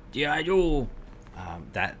 G.I. Joe!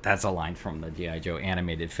 That's a line from the G.I. Joe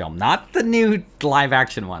animated film. Not the new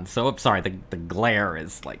live-action one. So, I'm sorry, the glare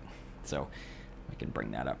is, like... So, I can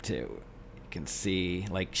bring that up, too. Can see,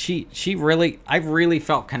 like, she really, I've really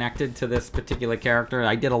felt connected to this particular character.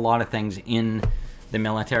 I did a lot of things in the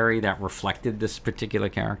military that reflected this particular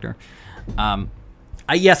character.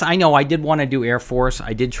 Yes, I know I did want to do Air Force.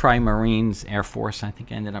 I did try Marines, Air Force. I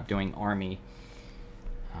think I ended up doing Army.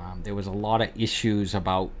 There was a lot of issues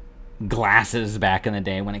about glasses back in the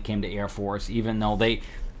day when it came to Air Force, even though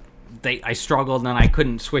I struggled, and then I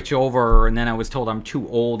couldn't switch over, and then I was told I'm too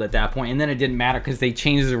old at that point, and then it didn't matter because they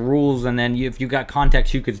changed the rules, and then if you got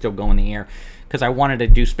contacts, you could still go in the air, because I wanted to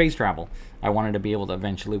do space travel. I wanted to be able to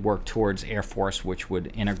eventually work towards Air Force, which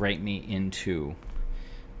would integrate me into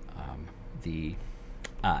the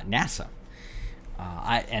NASA.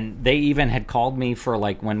 And they even had called me for,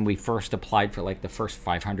 like, when we first applied for, like, the first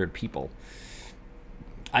 500 people.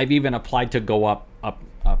 I've even applied to go up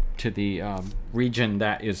to the region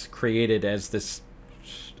that is created as this,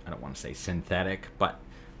 I don't want to say synthetic, but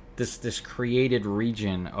this created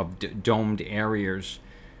region of domed areas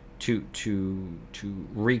to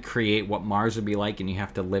recreate what Mars would be like, and you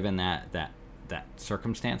have to live in that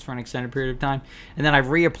circumstance for an extended period of time. And then I've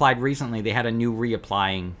reapplied recently. They had a new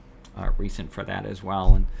reapplying recent for that as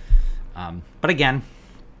well. And but again,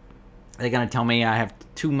 they're going to tell me I have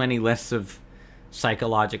too many lists of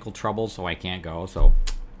psychological trouble, so I can't go. So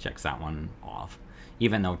checks that one off.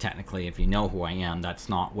 even though technically, if you know who I am, that's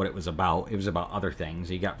not what it was about. It was about other things.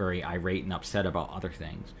 He got very irate and upset about other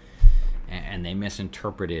things, and they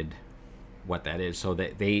misinterpreted what that is. So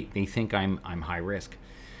they think I'm high risk,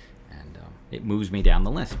 and it moves me down the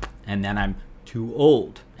list. And then I'm too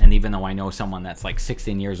old. And even though I know someone that's like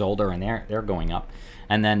 16 years older, and they're going up,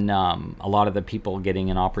 and then a lot of the people getting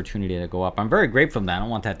an opportunity to go up, I'm very grateful for that. I don't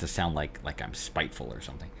want that to sound like I'm spiteful or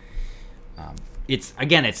something. It's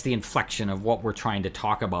the inflection of what we're trying to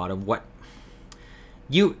talk about, of what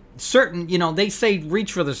they say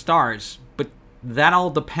reach for the stars, but that all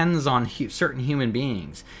depends on certain human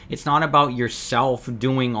beings. It's not about yourself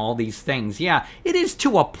doing all these things. Yeah, it is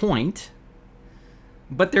to a point,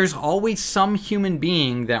 but there's always some human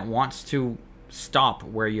being that wants to stop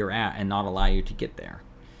where you're at and not allow you to get there.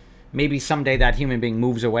 Maybe someday that human being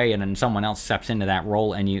moves away and then someone else steps into that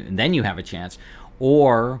role, and then you have a chance.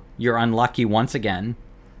 Or you're unlucky once again,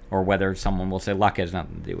 or whether someone will say luck has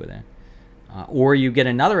nothing to do with it. Or you get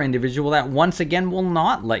another individual that once again will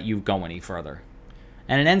not let you go any further.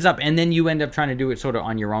 And it ends up, and then you end up trying to do it sort of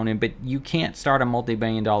on your own. But you can't start a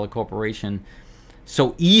multi-billion-dollar corporation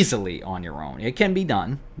so easily on your own. It can be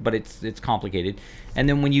done, but it's complicated. And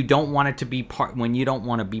then when you don't want it to be when you don't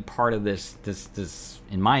want to be part of this,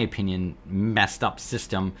 in my opinion, messed up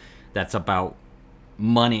system that's about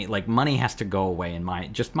money, like money has to go away in my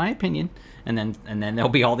opinion. And then there'll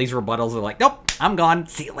be all these rebuttals that are like, nope, I'm gone,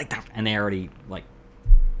 see you later. And they already like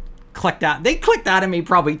clicked out. They clicked out of me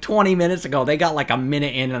probably 20 minutes ago. They got like a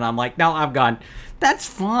minute in and I'm like, no, I'm gone. That's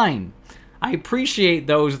fine. I appreciate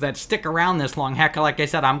those that stick around this long. Heck, like I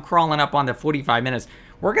said, I'm crawling up onto 45 minutes.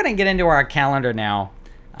 We're going to get into our calendar now.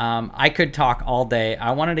 I could talk all day.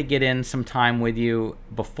 I wanted to get in some time with you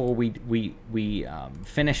before we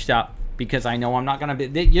finished up, because I know I'm not going to be...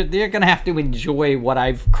 They're going to have to enjoy what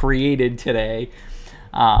I've created today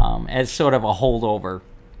as sort of a holdover,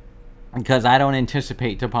 because I don't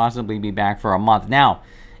anticipate to possibly be back for a month. Now,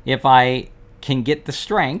 if I can get the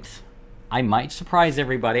strength, I might surprise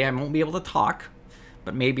everybody. I won't be able to talk,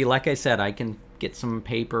 but maybe, like I said, I can get some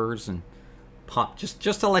papers and pop, just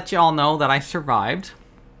to let you all know that I survived,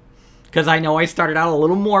 because I know I started out a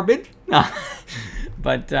little morbid.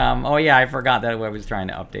 But, oh yeah, I forgot that I was trying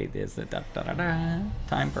to update this.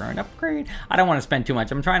 Time for an upgrade. I don't want to spend too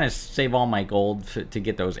much. I'm trying to save all my gold to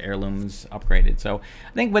get those heirlooms upgraded. So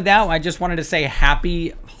I think with that, I just wanted to say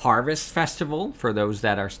happy Harvest Festival for those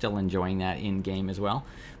that are still enjoying that in-game as well.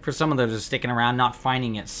 For some of those that are sticking around, not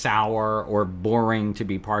finding it sour or boring to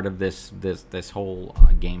be part of this whole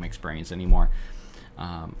game experience anymore.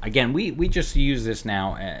 Again, we just use this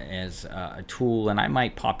now as a tool, and I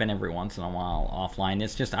might pop in every once in a while offline.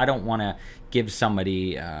 It's just I don't want to give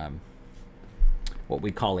somebody what we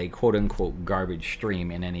call a quote-unquote garbage stream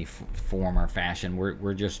in any form or fashion.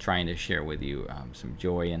 We're just trying to share with you some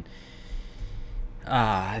joy. And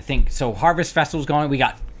I think, so Harvest Festival's going. We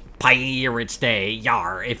got Pirates Day,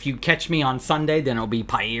 yar. If you catch me on Sunday, then it'll be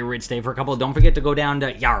Pirates Day for a couple. Don't forget to go down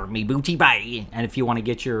to yar, me booty bye. And if you want to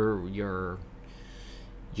get your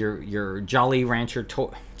Jolly Rancher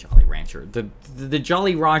toy, the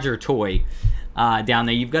Jolly Roger toy down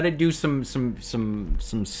there, you've got to do some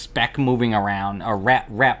spec moving around, or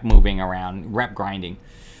rep moving around, rep grinding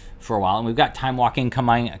for a while. And we've got time walking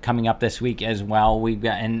coming up this week as well. We've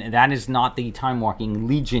got, and that is not the time walking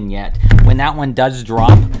Legion yet. When that one does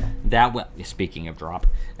drop, speaking of drop,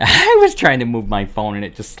 I was trying to move my phone and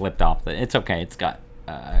it just slipped off. It's okay. It's got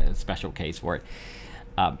a special case for it.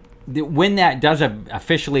 When that does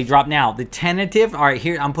officially drop, now the tentative, all right,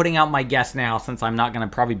 here I'm putting out my guess now, since I'm not going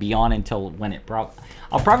to probably be on until when it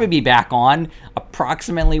I'll probably be back on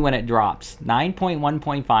approximately when it drops.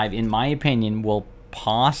 9.1.5 in my opinion will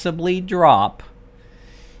possibly drop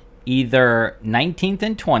either 19th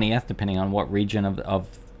and 20th, depending on what region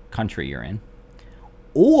of country you're in,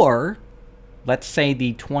 or let's say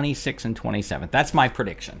the 26th and 27th. That's my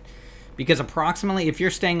prediction, because approximately, if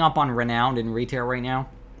you're staying up on Renowned in retail right now,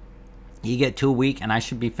 you get 2 weeks, and I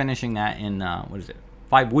should be finishing that in,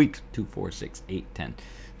 5 weeks? 2, 4, 6, 8, 10.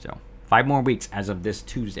 So 5 more weeks as of this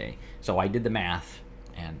Tuesday. So I did the math,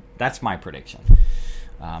 and that's my prediction.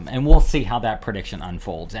 And we'll see how that prediction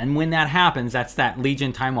unfolds. And when that happens, that's that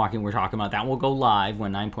Legion time walking we're talking about. That will go live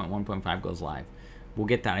when 9.1.5 goes live. We'll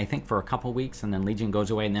get that, I think, for a couple weeks, and then Legion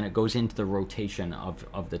goes away, and then it goes into the rotation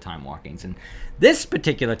of the time walkings. And this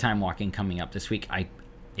particular time walking coming up this week,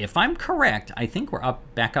 if I'm correct, I think we're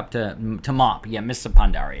back up to Mop. Yeah, Miss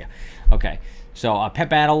Pandaria. Okay, so a pet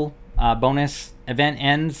battle bonus event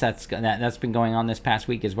ends. That's been going on this past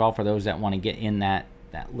week as well, for those that want to get in that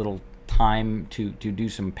little time to do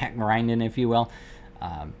some pet grinding, if you will.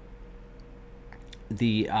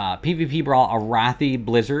 the PvP Brawl Arathi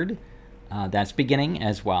Blizzard. That's beginning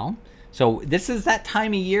as well. So this is that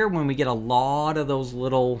time of year when we get a lot of those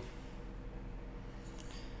little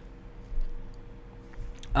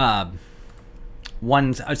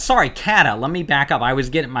ones. Sorry, Kata. Let me back up. I was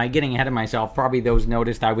getting ahead of myself. Probably those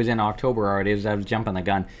noticed I was in October already as I was jumping the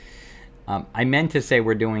gun. I meant to say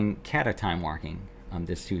we're doing Kata time walking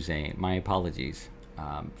this Tuesday. My apologies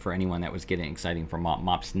for anyone that was getting exciting for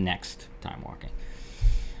Mop's next time walking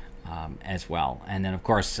as well. And then, of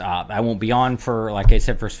course, I won't be on for, like I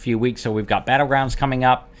said, for a few weeks. So we've got Battlegrounds coming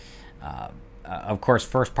up. Of course,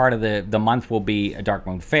 first part of the month will be a Dark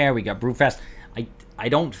Moon Fair. We got Brewfest. I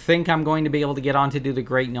don't think I'm going to be able to get on to do the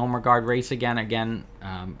Great Nomergard race again.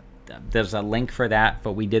 There's a link for that,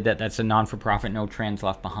 but we did that. That's a non-for-profit, No Trans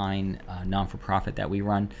Left Behind non-for-profit that we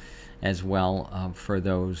run as well for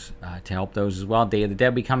those, to help those as well. Day of the Dead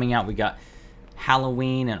will be coming out. We got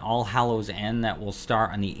Halloween and All Hallows End that will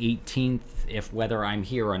start on the 18th, if whether I'm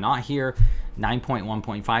here or not here.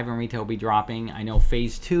 9.1.5 in retail will be dropping. I know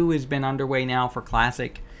Phase 2 has been underway now for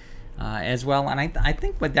Classic as well. And I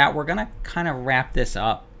think with that, we're going to kind of wrap this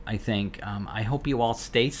up, I think. I hope you all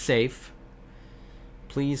stay safe.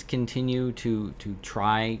 Please continue to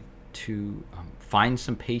try to find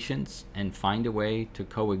some patience and find a way to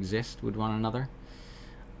coexist with one another.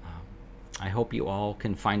 I hope you all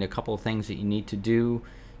can find a couple of things that you need to do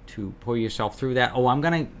to pull yourself through that. Oh, I'm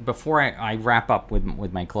going to, before I wrap up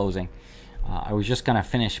with my closing, I was just going to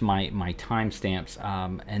finish my timestamps.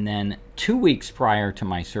 And then 2 weeks prior to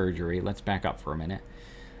my surgery, let's back up for a minute.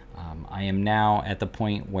 I am now at the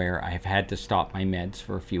point where I have had to stop my meds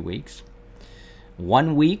for a few weeks.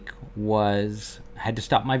 1 week had to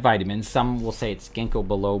stop my vitamins. Some will say it's ginkgo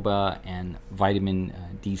biloba and vitamin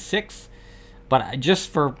D6. But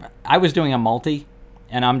I was doing a multi,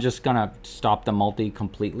 and I'm just going to stop the multi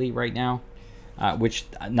completely right now. Which,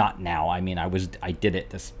 not now. I mean, I did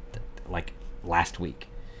it like last week.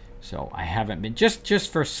 So I haven't been,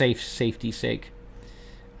 just for safety's sake.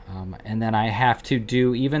 And then I have to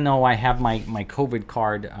do, even though I have my COVID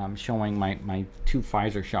card showing my 2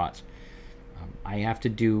 Pfizer shots, I have to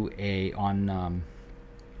do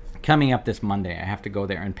coming up this Monday, I have to go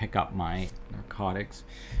there and pick up my narcotics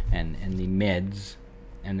and the meds.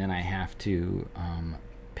 And then I have to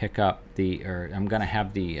pick up I'm going to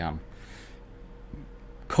have the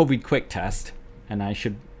COVID quick test. And I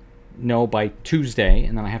should know by Tuesday.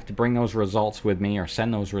 And then I have to bring those results with me or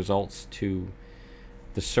send those results to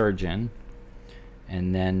the surgeon.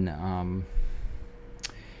 And then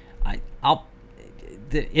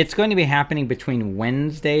it's going to be happening between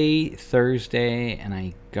Wednesday, Thursday,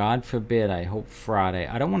 and God forbid, I hope Friday.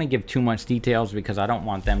 I don't want to give too much details because I don't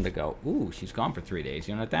want them to go, ooh, she's gone for 3 days.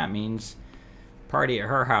 You know what that means? Party at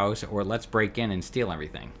her house, or let's break in and steal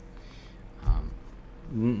everything.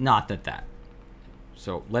 Not that.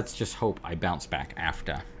 So let's just hope I bounce back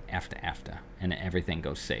after, and everything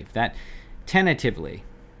goes safe. That, tentatively,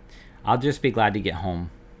 I'll just be glad to get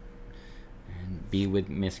home and be with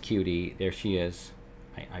Miss Cutie. There she is.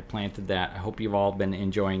 I planted that. I hope you've all been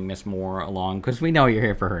enjoying Miss Mora along, because we know you're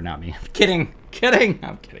here for her, not me. I'm kidding.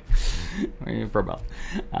 I'm kidding. We're here for both.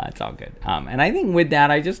 It's all good. And I think with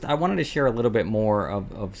that, I wanted to share a little bit more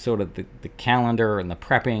of sort of the calendar and the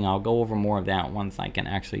prepping. I'll go over more of that once I can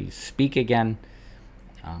actually speak again.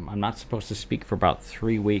 I'm not supposed to speak for about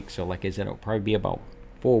 3 weeks, so like I said, it'll probably be about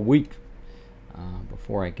 4 weeks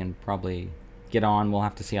before I can probably get on. We'll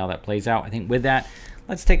have to see how that plays out. I think with that,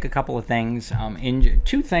 let's take a couple of things,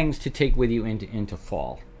 2 things to take with you into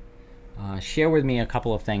fall. Share with me a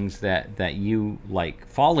couple of things that you like.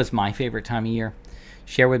 Fall is my favorite time of year.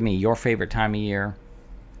 Share with me your favorite time of year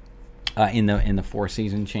in the 4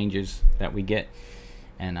 season changes that we get.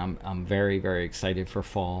 And I'm very, very excited for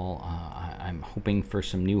fall. I'm hoping for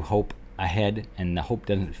some new hope ahead, and the hope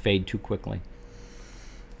doesn't fade too quickly.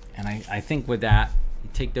 And I think with that, you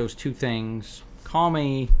take those 2 things, call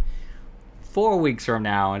me 4 weeks from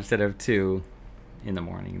now instead of 2 in the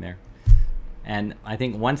morning there. And I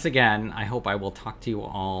think once again, I hope I will talk to you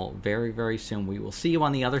all very, very soon. We will see you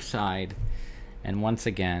on the other side. And once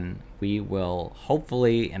again, we will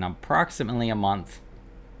hopefully in approximately a month.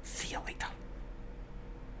 See you later.